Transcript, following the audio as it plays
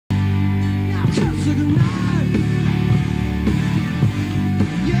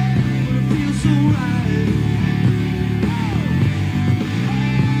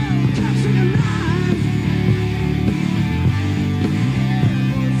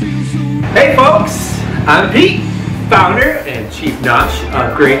Hey folks, I'm Pete, founder and Chief Nosh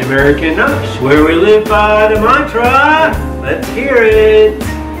of Great American Nosh, where we live by the mantra, let's hear it,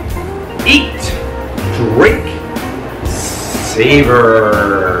 eat, drink,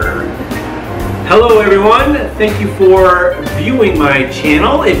 savor. Hello everyone, thank you for viewing my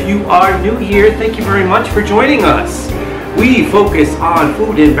channel. If you are new here, thank you very much for joining us. We focus on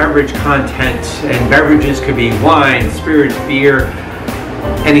food and beverage content, and beverages could be wine, spirits, beer,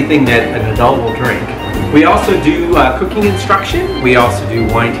 anything that an adult will drink. We also do cooking instruction. We also do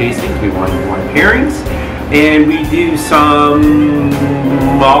wine tastings. We do wine pairings, and we do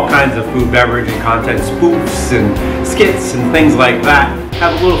all kinds of food, beverage, and content spoofs and skits and things like that.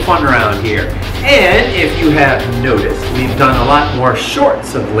 Have a little fun around here. And if you have noticed, we've done a lot more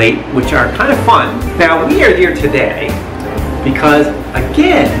shorts of late, which are kind of fun. Now we are here today because,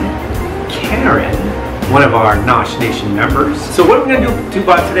 again, Karen, one of our Nosh Nation members. So what we're going to do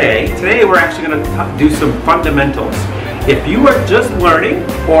about today we're actually going to do some fundamentals. If you are just learning,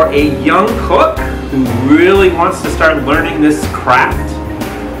 or a young cook who really wants to start learning this craft,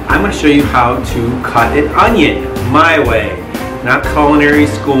 I'm going to show you how to cut an onion my way. Not culinary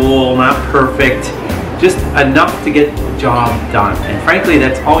school, not perfect, just enough to get the job done. And frankly,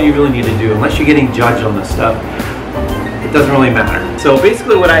 that's all you really need to do. Unless you're getting judged on this stuff, it doesn't really matter. So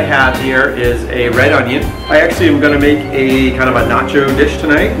basically what I have here is a red onion. I actually am going to make a kind of a nacho dish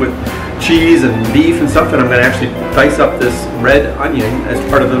tonight with cheese and beef and stuff, and I'm going to actually dice up this red onion as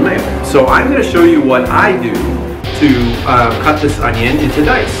part of the meal. So I'm going to show you what I do to cut this onion into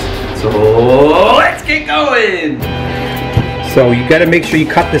dice. So let's get going! So you got to make sure you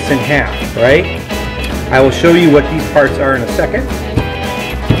cut this in half, right? I will show you what these parts are in a second.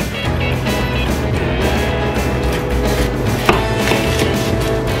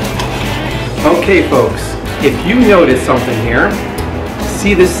 Okay folks, if you notice something here,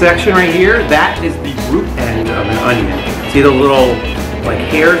 see this section right here? That is the root end of an onion. See the little like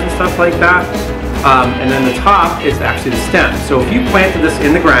hairs and stuff like that? And then the top is actually the stem. So if you planted this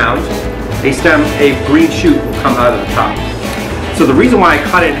in the ground, a green shoot will come out of the top. So the reason why I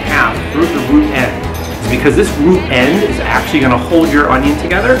cut it in half through the root end is because this root end is actually going to hold your onion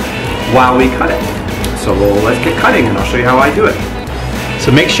together while we cut it. So let's get cutting and I'll show you how I do it.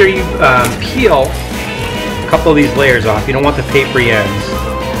 So make sure you peel a couple of these layers off. You don't want the papery ends.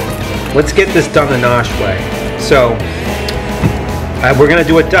 Let's get this done the Nosh way. So we're going to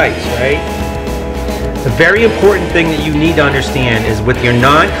do a dice, right? The very important thing that you need to understand is with your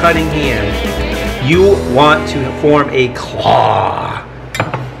non-cutting hand, you want to form a claw.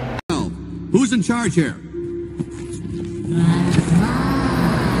 Who's in charge here?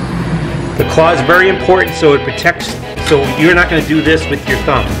 The claw is very important so it protects, so you're not going to do this with your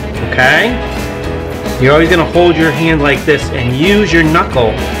thumb, okay? You're always going to hold your hand like this and use your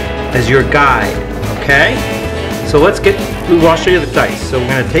knuckle as your guide, okay? So I'll show you the dice. So we're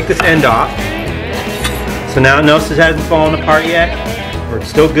going to take this end off. So now notice it hasn't fallen apart yet, or it's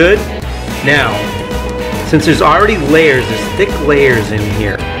still good. Now, since there's already layers, there's thick layers in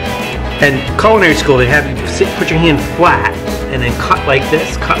here. And culinary school, they have you put your hand flat and then cut like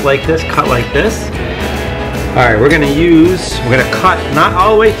this, cut like this, cut like this. All right, we're gonna cut not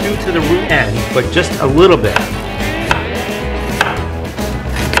all the way through to the root end, but just a little bit.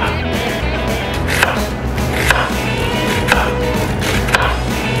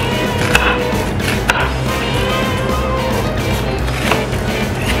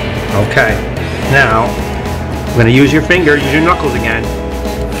 Okay, now, I'm going to use your finger, use your knuckles again.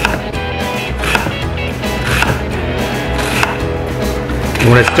 And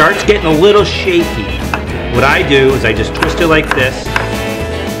when it starts getting a little shaky, what I do is I just twist it like this.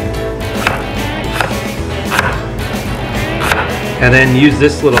 And then use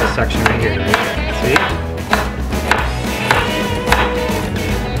this little section right here. See?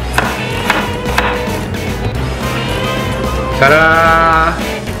 Ta-da!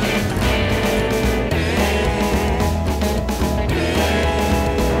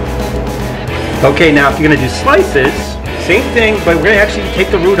 Okay, now if you're going to do slices, same thing, but we're going to actually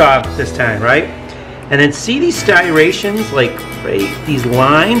take the root off this time, right? And then see these striations, like right, these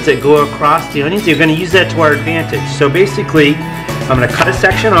lines that go across the onions? You're going to use that to our advantage. So basically, I'm going to cut a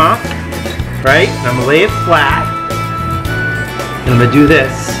section off, right? And I'm going to lay it flat. And I'm going to do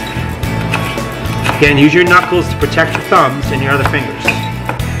this. Again, use your knuckles to protect your thumbs and your other fingers.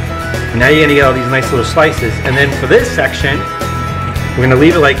 And now you're going to get all these nice little slices. And then for this section, we're going to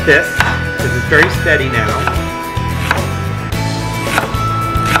leave it like this. Because it's very steady now.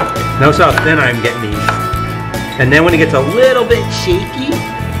 Notice how thin I'm getting these. And then when it gets a little bit shaky,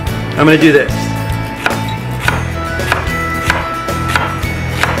 I'm going to do this.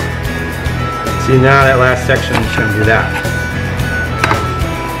 See, now that last section, I'm just gonna do that.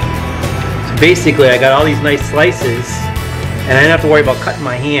 So basically, I got all these nice slices, and I don't have to worry about cutting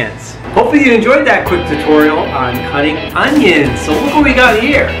my hands. Hopefully you enjoyed that quick tutorial on cutting onions. So look what we got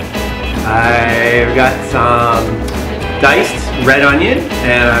here. I've got some diced red onion,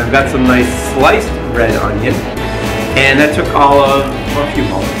 and I've got some nice sliced red onion. And that took all of a few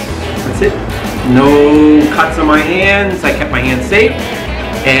moments. That's it. No cuts on my hands. I kept my hands safe.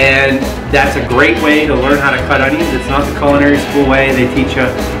 And that's a great way to learn how to cut onions. It's not the culinary school way. They teach you,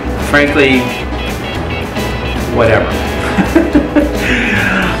 frankly, whatever.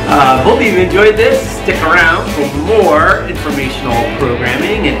 Hope you've enjoyed this. Stick around for more informational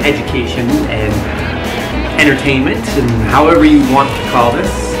programming and education and entertainment and however you want to call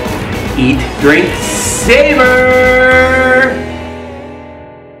this. Eat, drink, savor!